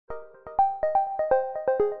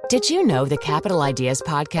Did you know the Capital Ideas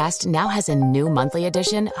podcast now has a new monthly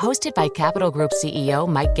edition hosted by Capital Group CEO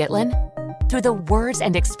Mike Gitlin? Through the words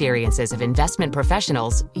and experiences of investment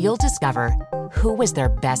professionals, you'll discover who was their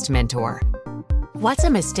best mentor, what's a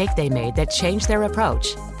mistake they made that changed their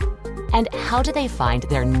approach, and how do they find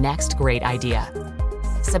their next great idea.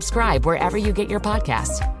 Subscribe wherever you get your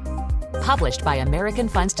podcasts. Published by American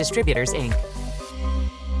Funds Distributors, Inc.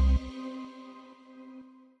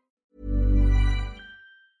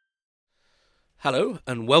 Hello,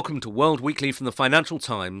 and welcome to World Weekly from the Financial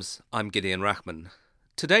Times. I'm Gideon Rachman.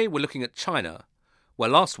 Today we're looking at China, where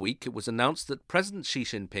last week it was announced that President Xi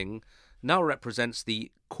Jinping now represents the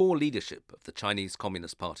core leadership of the Chinese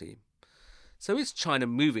Communist Party. So is China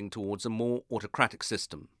moving towards a more autocratic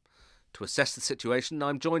system? To assess the situation,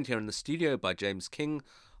 I'm joined here in the studio by James King,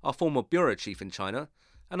 our former bureau chief in China,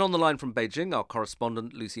 and on the line from Beijing, our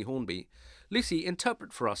correspondent Lucy Hornby. Lucy,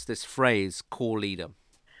 interpret for us this phrase, core leader.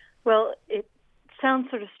 Well, it sounds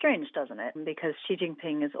sort of strange, doesn't it? Because Xi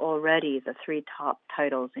Jinping is already the three top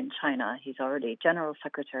titles in China. He's already General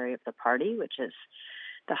Secretary of the party, which is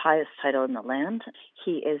the highest title in the land.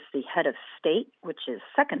 He is the head of state, which is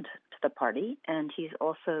second to the party, and he's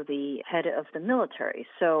also the head of the military.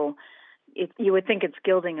 So you would think it's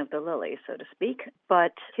gilding of the lily, so to speak,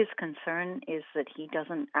 but his concern is that he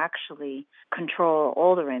doesn't actually control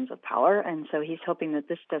all the reins of power, and so he's hoping that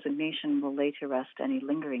this designation will lay to rest any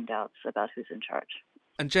lingering doubts about who's in charge.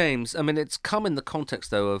 And James, it's come in the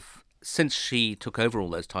context, though, of since Xi took over all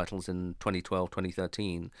those titles in 2012,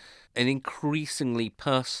 2013, an increasingly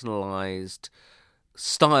personalised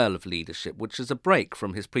style of leadership, which is a break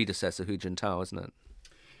from his predecessor, Hu Jintao, isn't it?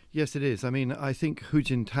 Yes, it is. I think Hu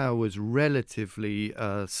Jintao was relatively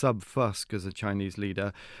sub-fusk as a Chinese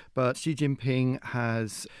leader, but Xi Jinping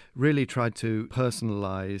has really tried to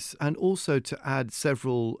personalize and also to add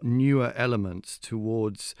several newer elements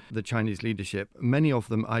towards the Chinese leadership, many of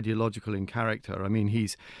them ideological in character.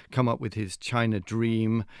 He's come up with his China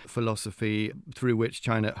Dream philosophy through which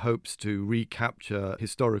China hopes to recapture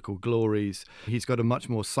historical glories. He's got a much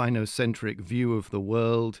more Sinocentric view of the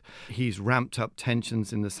world. He's ramped up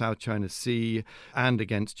tensions in the South China Sea and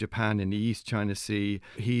against Japan in the East China Sea.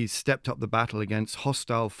 He's stepped up the battle against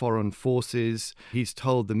hostile foreign forces. He's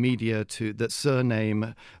told the media that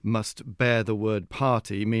surname must bear the word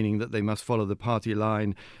party, meaning that they must follow the party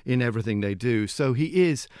line in everything they do. So he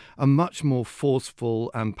is a much more forceful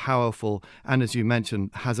and powerful, and as you mentioned,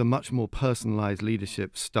 has a much more personalized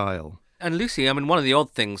leadership style. And Lucy, one of the odd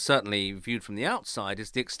things, certainly viewed from the outside, is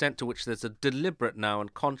the extent to which there's a deliberate now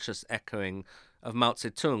and conscious echoing of Mao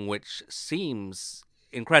Zedong, which seems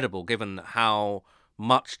incredible given how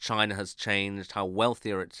much China has changed, how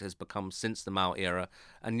wealthier it has become since the Mao era,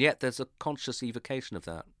 and yet there's a conscious evocation of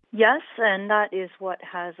that. Yes, and that is what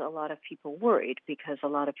has a lot of people worried, because a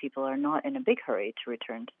lot of people are not in a big hurry to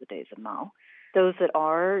return to the days of Mao. Those that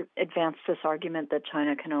are advance this argument that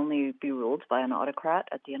China can only be ruled by an autocrat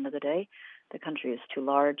at the end of the day. The country is too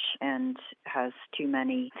large and has too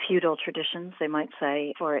many feudal traditions, they might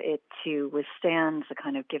say, for it to withstand the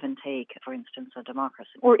kind of give and take, for instance, a democracy,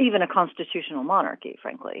 or even a constitutional monarchy,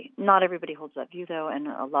 frankly. Not everybody holds that view, though, and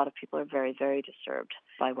a lot of people are very, very disturbed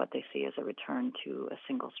by what they see as a return to a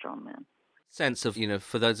single strongman. Sense of,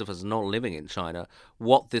 for those of us not living in China,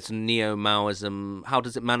 what this neo-Maoism, how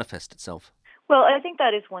does it manifest itself? Well, I think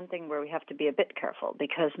that is one thing where we have to be a bit careful,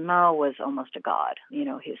 because Mao was almost a god.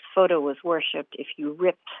 His photo was worshipped. If you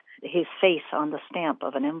ripped his face on the stamp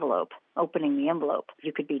of an envelope, opening the envelope,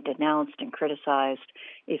 you could be denounced and criticized.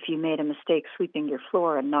 If you made a mistake sweeping your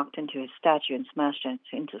floor and knocked into his statue and smashed it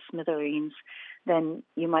into smithereens, then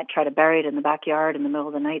you might try to bury it in the backyard in the middle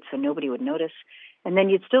of the night so nobody would notice. And then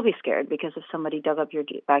you'd still be scared, because if somebody dug up your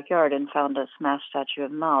backyard and found a smashed statue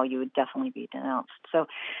of Mao, you would definitely be denounced. So,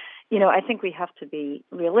 I think we have to be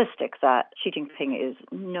realistic that Xi Jinping is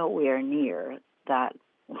nowhere near that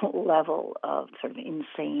level of sort of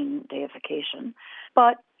insane deification.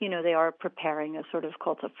 But, they are preparing a sort of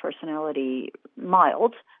cult of personality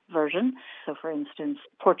mild version. So, for instance,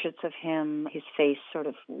 portraits of him, his face sort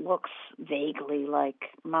of looks vaguely like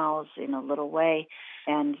Mao's in a little way.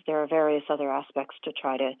 And there are various other aspects to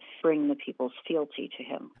try to bring the people's fealty to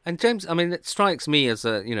him. And James, it strikes me as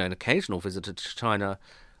an occasional visitor to China,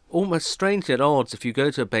 almost strangely at odds. If you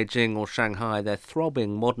go to Beijing or Shanghai, they're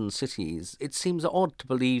throbbing modern cities. It seems odd to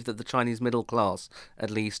believe that the Chinese middle class, at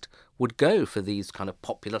least, would go for these kind of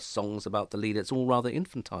popular songs about the leader. It's all rather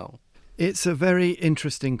infantile. It's a very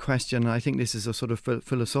interesting question. I think this is a sort of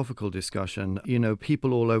philosophical discussion. You know,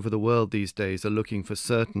 people all over the world these days are looking for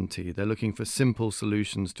certainty. They're looking for simple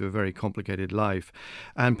solutions to a very complicated life.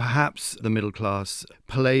 And perhaps the middle class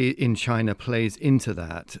in China plays into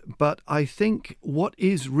that. But I think what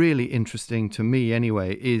is really interesting to me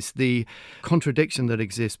anyway is the contradiction that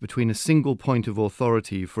exists between a single point of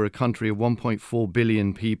authority for a country of 1.4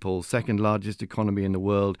 billion people, second largest economy in the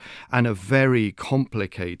world, and a very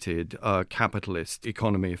complicated capitalist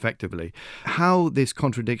economy, effectively. How this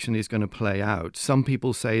contradiction is going to play out. Some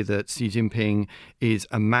people say that Xi Jinping is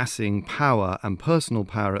amassing power and personal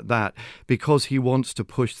power at that because he wants to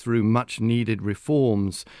push through much needed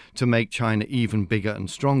reforms to make China even bigger and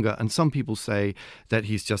stronger. And some people say that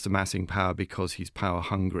he's just amassing power because he's power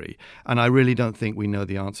hungry. And I really don't think we know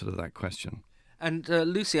the answer to that question. And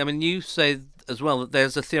Lucy, I mean, you say as well that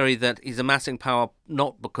there's a theory that he's amassing power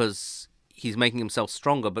not because he's making himself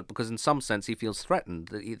stronger, but because in some sense he feels threatened,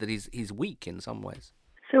 that he's weak in some ways.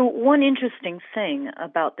 So one interesting thing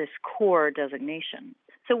about this core designation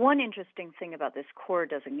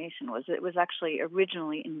was it was actually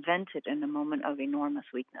originally invented in a moment of enormous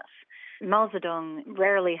weakness. Mao Zedong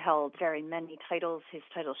rarely held very many titles. His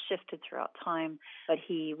titles shifted throughout time, but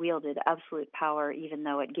he wielded absolute power, even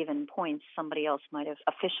though at given points somebody else might have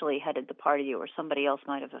officially headed the party or somebody else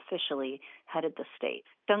might have officially headed the state.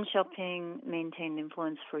 Deng Xiaoping maintained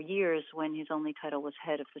influence for years when his only title was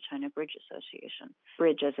head of the China Bridge Association,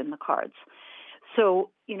 bridge as in the cards.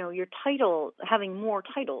 So, you know, your title, having more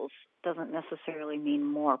titles doesn't necessarily mean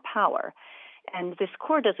more power. And this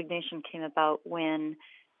core designation came about when,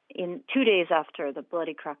 in 2 days after the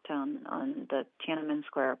bloody crackdown on the Tiananmen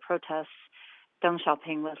Square protests, Deng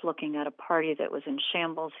Xiaoping was looking at a party that was in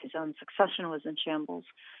shambles. His own succession was in shambles.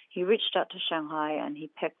 He reached out to Shanghai and he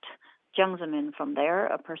picked Jiang Zemin from there,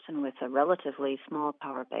 a person with a relatively small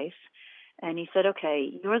power base. And he said, okay,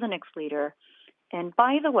 you're the next leader. And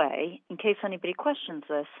by the way, in case anybody questions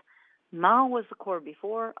this, Mao was the core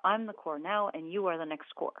before, I'm the core now, and you are the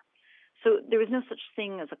next core. So there was no such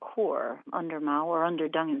thing as a core under Mao or under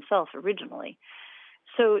Deng himself originally.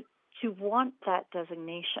 So to want that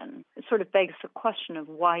designation, it sort of begs the question of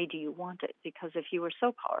why do you want it? Because if you were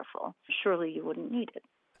so powerful, surely you wouldn't need it.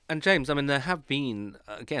 And James, I mean, there have been,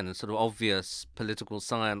 again, a sort of obvious political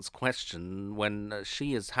science question when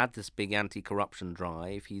Xi has had this big anti-corruption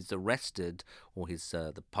drive. He's arrested, or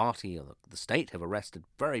the party or the state have arrested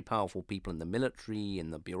very powerful people in the military,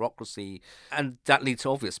 in the bureaucracy, and that leads to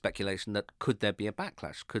obvious speculation that could there be a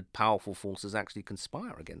backlash? Could powerful forces actually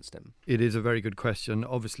conspire against him? It is a very good question.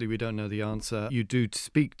 Obviously, we don't know the answer. You do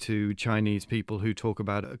speak to Chinese people who talk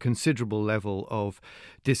about a considerable level of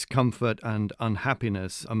discomfort and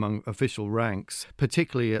unhappiness among official ranks,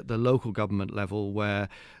 particularly at the local government level, where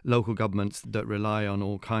local governments that rely on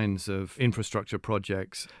all kinds of infrastructure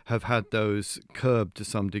projects have had those curbed to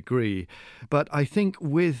some degree. But I think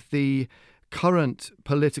with the current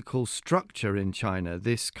political structure in China,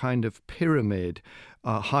 this kind of pyramid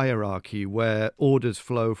hierarchy where orders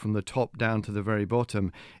flow from the top down to the very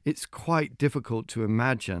bottom, it's quite difficult to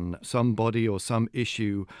imagine somebody or some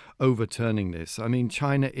issue overturning this. I mean,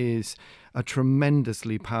 China is a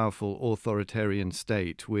tremendously powerful authoritarian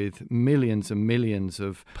state with millions and millions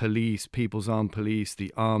of police, People's Armed Police,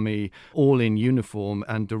 the army, all in uniform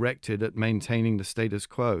and directed at maintaining the status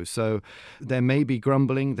quo. So there may be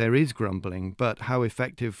grumbling, there is grumbling, but how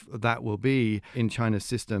effective that will be in China's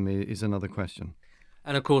system is another question.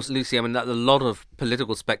 And of course, Lucy, I mean, there's a lot of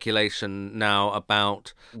political speculation now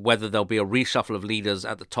about whether there'll be a reshuffle of leaders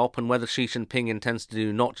at the top and whether Xi Jinping intends to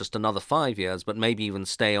do not just another 5 years, but maybe even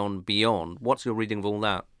stay on beyond. What's your reading of all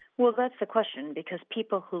that? Well, that's the question, because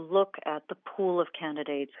people who look at the pool of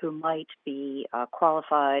candidates who might be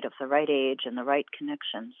qualified, of the right age and the right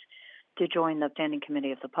connections to join the Standing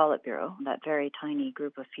Committee of the Politburo, that very tiny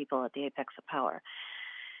group of people at the apex of power,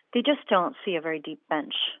 they just don't see a very deep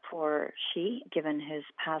bench for Xi, given his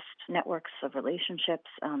past networks of relationships.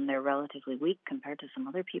 They're relatively weak compared to some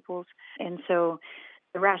other people's. And so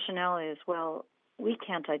the rationale is, well, we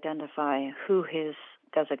can't identify who his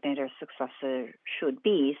designator successor should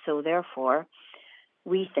be, so therefore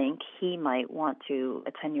we think he might want to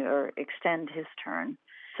extend his term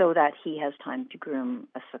so that he has time to groom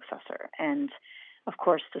a successor. And of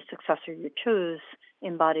course, the successor you choose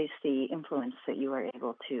embodies the influence that you are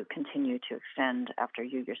able to continue to extend after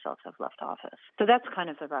you yourself have left office. So that's kind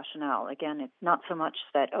of the rationale. Again, it's not so much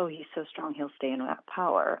that, oh, he's so strong he'll stay in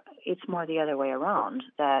power. It's more the other way around,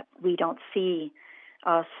 that we don't see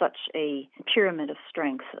such a pyramid of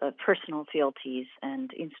strengths, personal fealties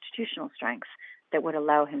and institutional strengths that would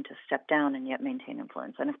allow him to step down and yet maintain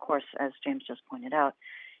influence. And of course, as James just pointed out,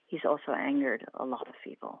 he's also angered a lot of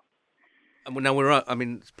people. Now,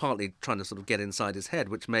 it's partly trying to sort of get inside his head,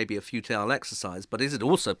 which may be a futile exercise, but is it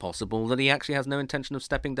also possible that he actually has no intention of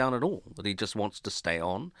stepping down at all, that he just wants to stay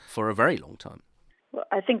on for a very long time? Well,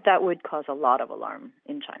 I think that would cause a lot of alarm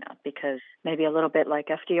in China, because maybe a little bit like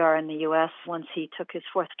FDR in the U.S., once he took his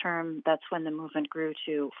fourth term, that's when the movement grew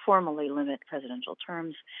to formally limit presidential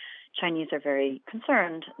terms. Chinese are very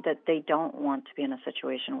concerned that they don't want to be in a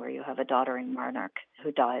situation where you have a doddering monarch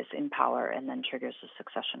who dies in power and then triggers a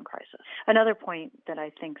succession crisis. Another point that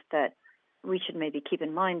I think that we should maybe keep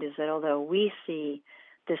in mind is that although we see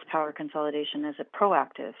this power consolidation as a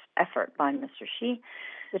proactive effort by Mr. Xi,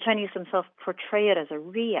 the Chinese themselves portray it as a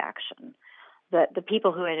reaction, that the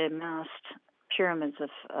people who had amassed pyramids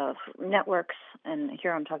of networks, and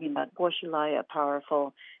here I'm talking about Guo Xilai, a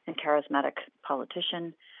powerful and charismatic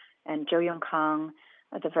politician, and Zhou Yongkang,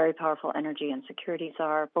 the very powerful energy and security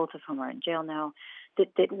czar, both of whom are in jail now,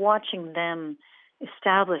 that watching them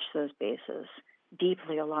establish those bases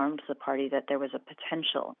deeply alarmed the party, that there was a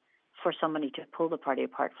potential for somebody to pull the party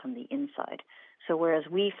apart from the inside. So whereas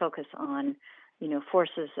we focus on,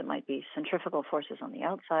 forces that might be centrifugal forces on the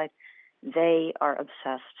outside, they are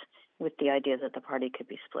obsessed with the idea that the party could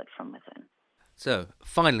be split from within. So,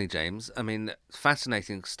 finally, James,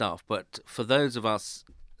 fascinating stuff, but for those of us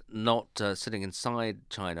not sitting inside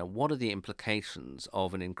China, what are the implications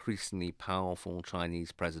of an increasingly powerful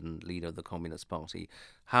Chinese president, leader of the Communist Party?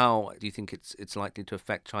 How do you think it's likely to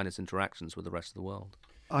affect China's interactions with the rest of the world?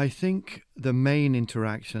 I think the main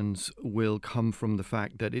interactions will come from the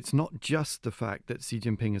fact that it's not just the fact that Xi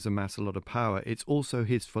Jinping has amassed a lot of power, it's also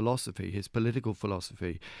his philosophy, his political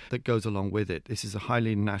philosophy that goes along with it. This is a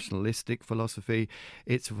highly nationalistic philosophy.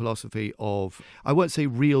 It's a philosophy of, I won't say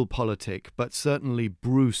realpolitik, but certainly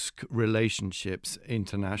brusque relationships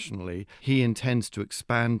internationally. He intends to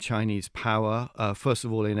expand Chinese power, first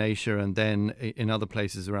of all in Asia and then in other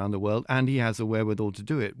places around the world, and he has a wherewithal to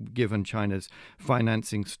do it, given China's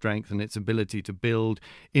financing strength and its ability to build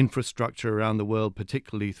infrastructure around the world,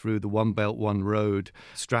 particularly through the One Belt, One Road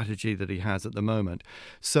strategy that he has at the moment.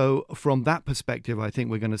 So from that perspective, I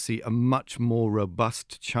think we're going to see a much more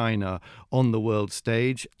robust China on the world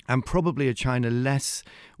stage, and probably a China less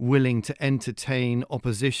willing to entertain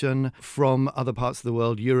opposition from other parts of the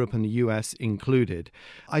world, Europe and the US included.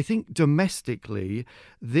 I think domestically,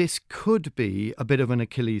 this could be a bit of an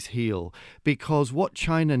Achilles heel, because what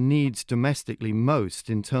China needs domestically most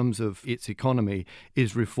in terms of its economy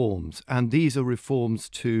is reforms. And these are reforms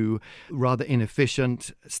to rather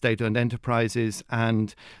inefficient state-owned enterprises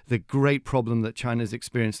and the great problem that China's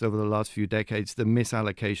experienced over the last few decades, the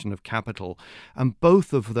misallocation of capital. And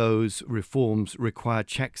both of those reforms require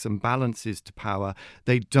checks and balances to power.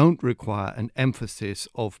 They don't require an emphasis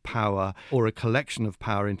of power or a collection of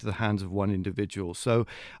power into the hands of one individual. So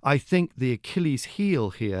I think the Achilles heel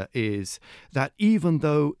here is that even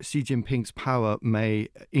though Xi Jinping's power may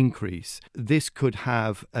increase, this could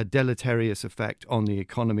have a deleterious effect on the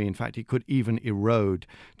economy. In fact, it could even erode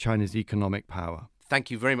China's economic power. Thank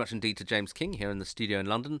you very much indeed to James King here in the studio in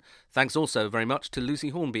London. Thanks also very much to Lucy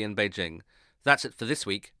Hornby in Beijing. That's it for this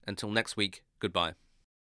week. Until next week, goodbye.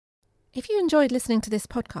 If you enjoyed listening to this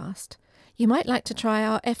podcast, you might like to try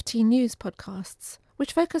our FT News podcasts,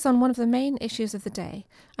 which focus on one of the main issues of the day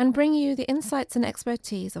and bring you the insights and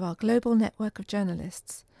expertise of our global network of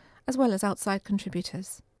journalists, as well as outside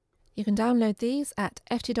contributors. You can download these at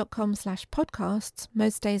ft.com/podcasts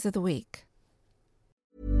most days of the week.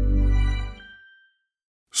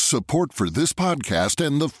 Support for this podcast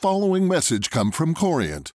and the following message come from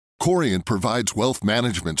Corient. Corient provides wealth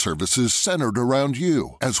management services centered around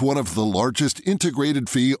you. As one of the largest integrated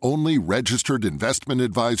fee-only registered investment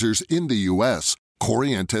advisors in the U.S.,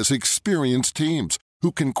 Corient has experienced teams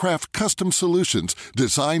who can craft custom solutions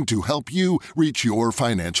designed to help you reach your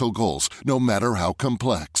financial goals, no matter how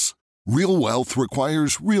complex. Real wealth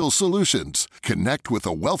requires real solutions. Connect with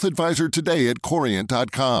a wealth advisor today at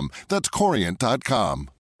Corient.com. That's Corient.com.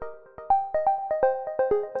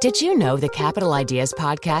 Did you know the Capital Ideas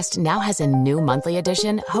podcast now has a new monthly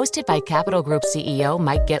edition hosted by Capital Group CEO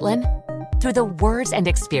Mike Gitlin? Through the words and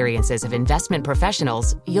experiences of investment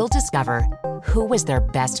professionals, you'll discover who was their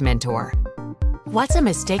best mentor, what's a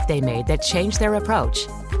mistake they made that changed their approach,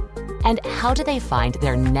 and how do they find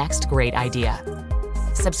their next great idea.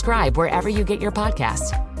 Subscribe wherever you get your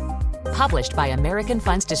podcasts. Published by American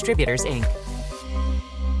Funds Distributors, Inc.